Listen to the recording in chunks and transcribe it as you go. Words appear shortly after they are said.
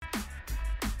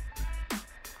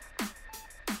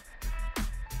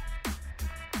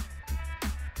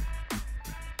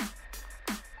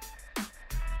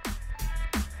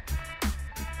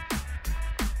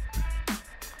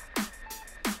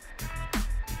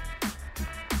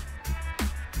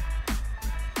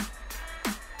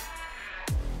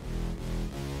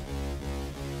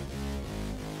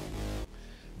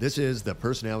This is the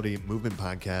Personality Movement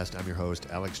Podcast. I'm your host,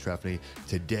 Alex Trefny.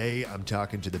 Today, I'm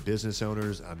talking to the business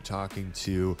owners. I'm talking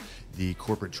to the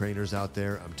corporate trainers out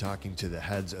there. I'm talking to the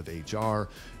heads of HR.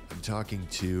 I'm talking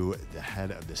to the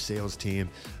head of the sales team.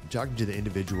 I'm talking to the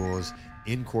individuals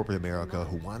in corporate America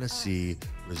who want to see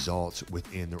results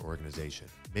within their organization.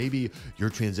 Maybe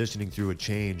you're transitioning through a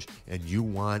change and you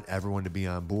want everyone to be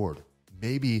on board.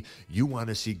 Maybe you want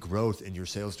to see growth in your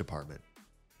sales department.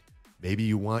 Maybe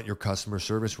you want your customer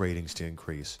service ratings to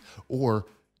increase, or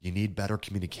you need better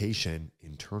communication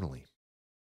internally.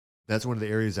 That's one of the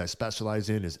areas I specialize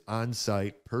in is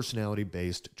on-site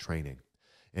personality-based training.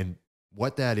 And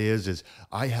what that is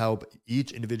I help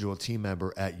each individual team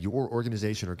member at your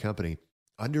organization or company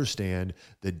understand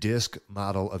the DISC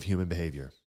model of human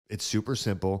behavior. It's super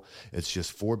simple. It's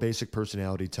just 4 basic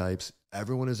personality types.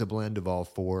 Everyone is a blend of all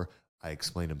 4. I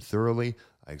explain them thoroughly,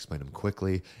 I explain them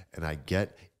quickly, and I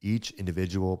get each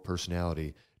individual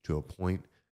personality to a point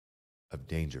of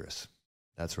dangerous.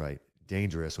 That's right,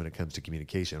 dangerous when it comes to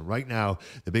communication. Right now,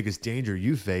 the biggest danger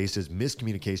you face is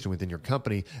miscommunication within your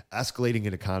company, escalating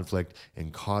into conflict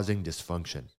and causing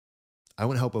dysfunction. I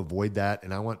want to help avoid that,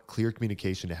 and I want clear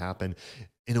communication to happen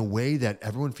in a way that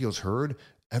everyone feels heard,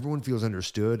 everyone feels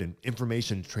understood, and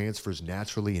information transfers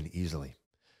naturally and easily.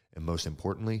 And most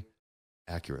importantly,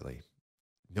 accurately.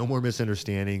 No more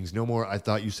misunderstandings. No more, I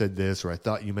thought you said this or I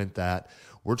thought you meant that.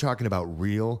 We're talking about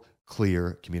real,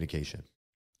 clear communication.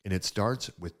 And it starts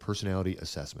with personality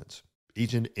assessments.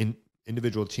 Each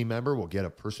individual team member will get a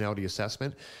personality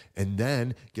assessment and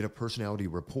then get a personality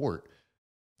report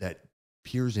that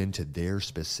peers into their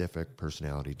specific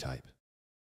personality type.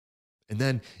 And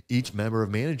then each member of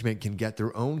management can get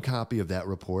their own copy of that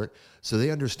report so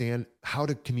they understand how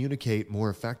to communicate more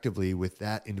effectively with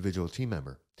that individual team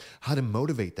member, how to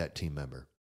motivate that team member,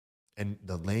 and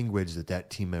the language that that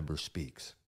team member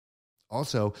speaks.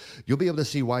 Also, you'll be able to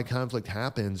see why conflict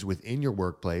happens within your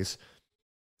workplace,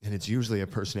 and it's usually a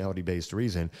personality-based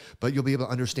reason, but you'll be able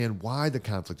to understand why the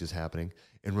conflict is happening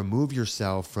and remove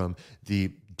yourself from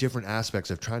the different aspects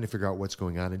of trying to figure out what's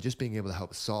going on and just being able to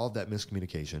help solve that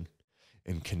miscommunication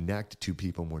and connect to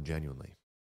people more genuinely.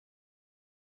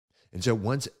 And so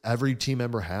once every team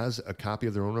member has a copy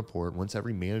of their own report, once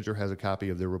every manager has a copy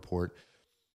of their report,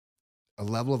 a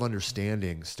level of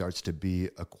understanding starts to be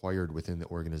acquired within the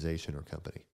organization or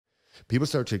company. People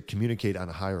start to communicate on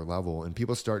a higher level and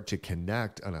people start to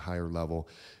connect on a higher level,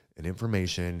 and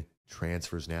information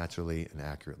transfers naturally and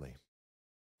accurately.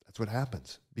 That's what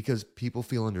happens because people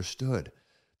feel understood.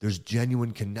 There's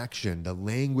genuine connection. The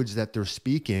language that they're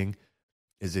speaking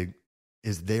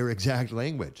is their exact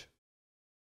language.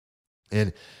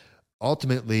 And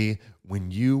ultimately,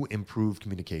 when you improve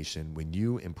communication, when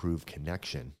you improve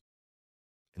connection,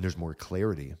 and there's more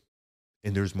clarity,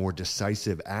 and there's more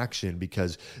decisive action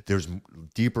because there's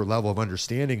deeper level of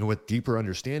understanding, and with deeper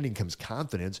understanding comes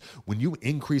confidence. When you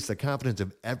increase the confidence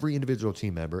of every individual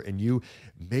team member and you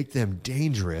make them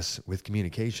dangerous with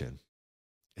communication,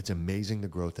 it's amazing the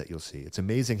growth that you'll see. It's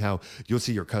amazing how you'll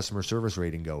see your customer service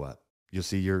rating go up. You'll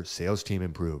see your sales team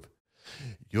improve.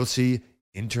 You'll see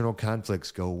internal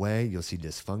conflicts go away. You'll see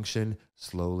dysfunction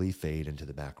slowly fade into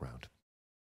the background.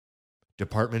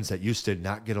 Departments that used to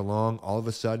not get along all of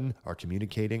a sudden are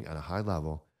communicating on a high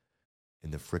level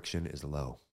and the friction is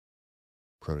low.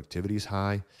 Productivity is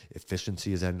high,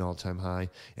 efficiency is at an all-time high,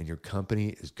 and your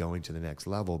company is going to the next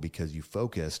level because you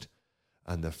focused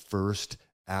on the first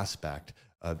aspect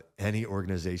of any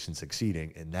organization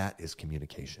succeeding, and that is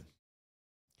communication.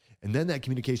 And then that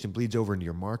communication bleeds over into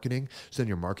your marketing. So then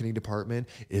your marketing department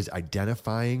is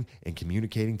identifying and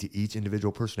communicating to each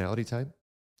individual personality type.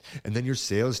 And then your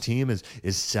sales team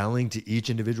is selling to each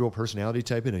individual personality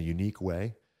type in a unique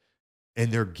way.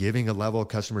 And they're giving a level of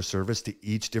customer service to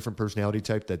each different personality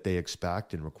type that they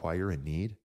expect and require and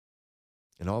need.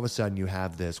 And all of a sudden you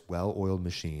have this well-oiled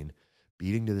machine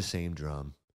beating to the same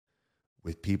drum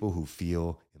with people who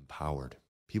feel empowered,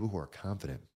 people who are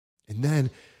confident. And then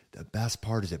the best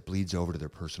part is it bleeds over to their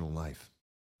personal life.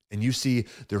 And you see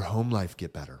their home life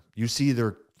get better. You see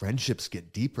their friendships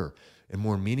get deeper and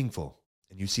more meaningful.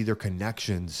 And you see their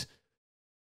connections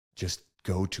just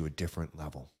go to a different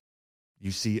level.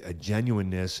 You see a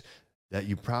genuineness that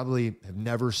you probably have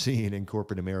never seen in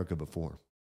corporate America before.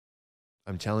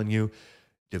 I'm telling you,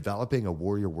 developing a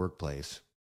warrior workplace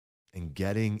and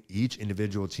getting each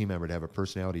individual team member to have a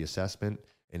personality assessment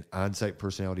and on-site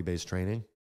personality-based training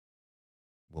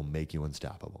will make you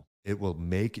unstoppable. It will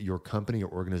make your company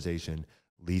or organization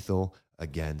lethal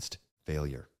against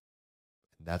failure.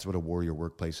 And that's what a warrior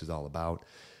workplace is all about.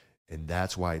 And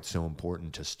that's why it's so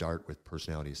important to start with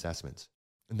personality assessments.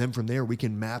 And then from there, we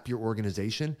can map your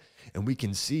organization and we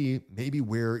can see maybe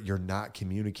where you're not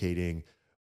communicating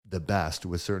the best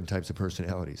with certain types of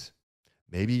personalities.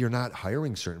 Maybe you're not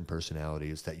hiring certain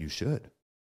personalities that you should.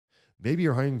 Maybe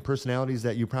you're hiring personalities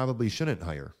that you probably shouldn't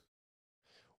hire.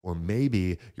 Or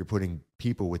maybe you're putting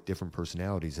people with different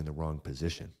personalities in the wrong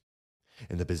position.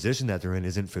 And the position that they're in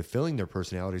isn't fulfilling their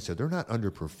personality, so they're not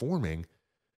underperforming.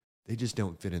 They just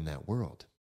don't fit in that world.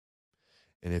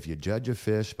 And if you judge a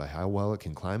fish by how well it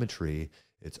can climb a tree,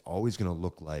 it's always going to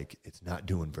look like it's not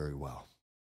doing very well.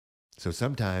 So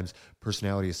sometimes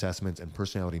personality assessments and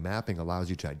personality mapping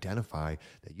allows you to identify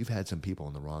that you've had some people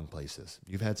in the wrong places.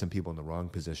 You've had some people in the wrong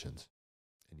positions,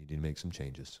 and you need to make some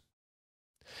changes.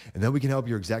 And then we can help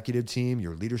your executive team,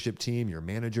 your leadership team, your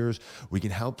managers. We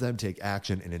can help them take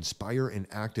action and inspire and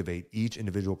activate each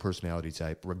individual personality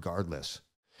type regardless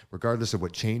of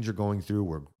what change you're going through,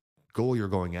 or goal you're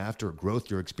going after, or growth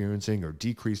you're experiencing, or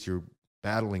decrease you're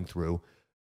battling through.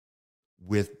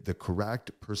 With the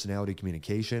correct personality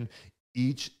communication,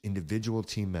 each individual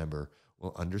team member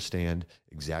will understand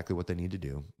exactly what they need to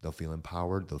do. They'll feel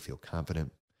empowered. They'll feel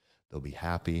confident. They'll be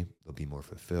happy. They'll be more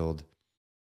fulfilled.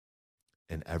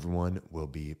 And everyone will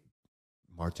be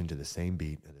marching to the same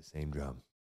beat and the same drum.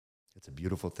 It's a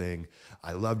beautiful thing.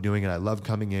 I love doing it. I love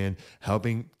coming in,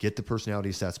 helping get the personality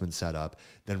assessment set up,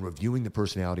 then reviewing the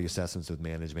personality assessments with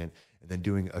management, and then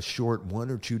doing a short 1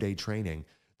 or 2 day training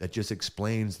that just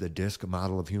explains the DISC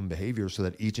model of human behavior so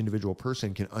that each individual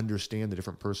person can understand the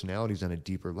different personalities on a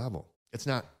deeper level. It's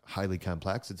not highly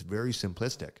complex. It's very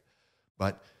simplistic.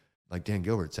 But like Dan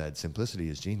Gilbert said, simplicity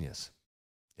is genius.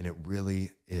 And it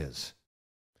really is.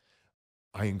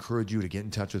 I encourage you to get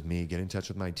in touch with me, get in touch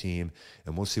with my team,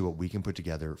 and we'll see what we can put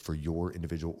together for your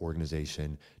individual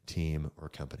organization, team, or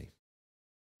company.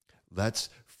 Let's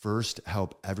first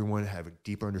help everyone have a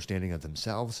deeper understanding of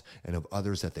themselves and of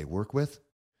others that they work with.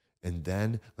 And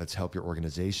then let's help your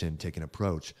organization take an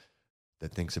approach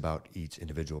that thinks about each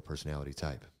individual personality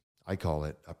type. I call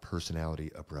it a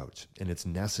personality approach, and it's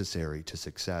necessary to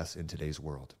success in today's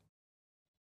world.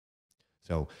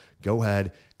 So go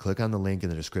ahead, click on the link in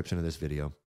the description of this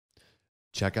video.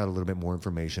 Check out a little bit more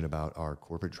information about our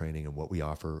corporate training and what we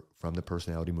offer from the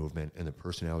personality movement and the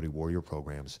personality warrior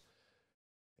programs,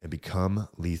 and become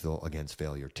lethal against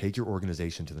failure. Take your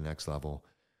organization to the next level.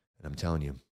 And I'm telling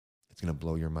you, it's going to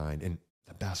blow your mind. And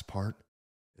the best part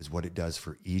is what it does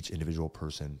for each individual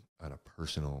person on a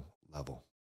personal level,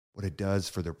 what it does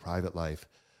for their private life,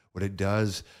 what it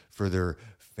does for their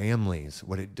families,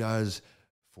 what it does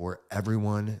for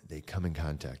everyone they come in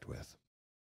contact with.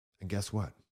 And guess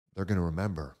what? They're going to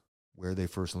remember where they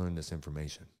first learned this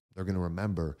information. They're going to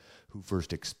remember who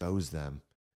first exposed them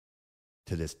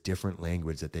to this different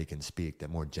language that they can speak that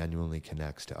more genuinely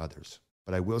connects to others.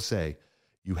 But I will say,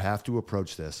 you have to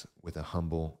approach this with a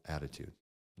humble attitude.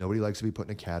 Nobody likes to be put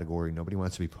in a category. Nobody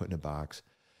wants to be put in a box.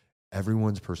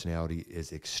 Everyone's personality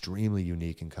is extremely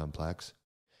unique and complex,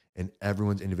 and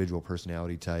everyone's individual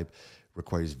personality type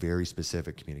requires very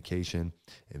specific communication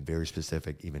and very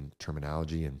specific even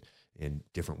terminology and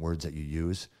different words that you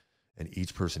use. And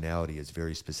each personality is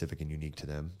very specific and unique to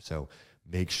them. So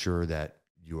make sure that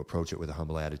you approach it with a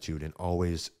humble attitude and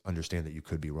always understand that you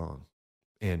could be wrong.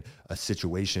 And a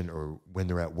situation or when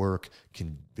they're at work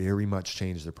can very much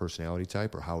change their personality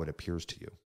type or how it appears to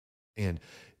you. And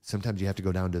sometimes you have to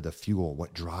go down to the fuel,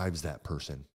 what drives that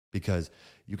person. Because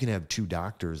you can have 2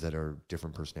 doctors that are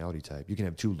different personality type. You can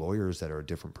have 2 lawyers that are a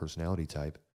different personality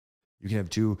type. You can have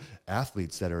 2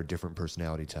 athletes that are a different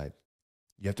personality type.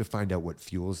 You have to find out what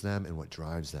fuels them and what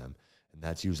drives them. And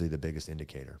that's usually the biggest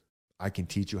indicator. I can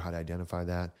teach you how to identify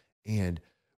that, and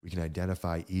we can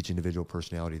identify each individual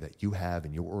personality that you have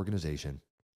in your organization,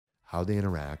 how they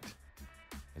interact,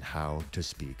 and how to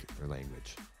speak their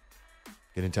language.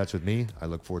 Get in touch with me. I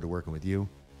look forward to working with you.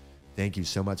 Thank you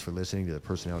so much for listening to the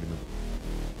Personality Movement.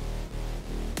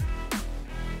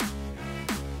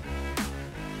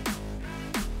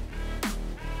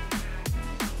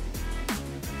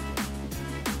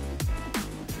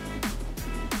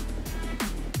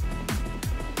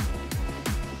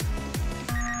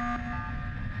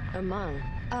 Among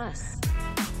Us.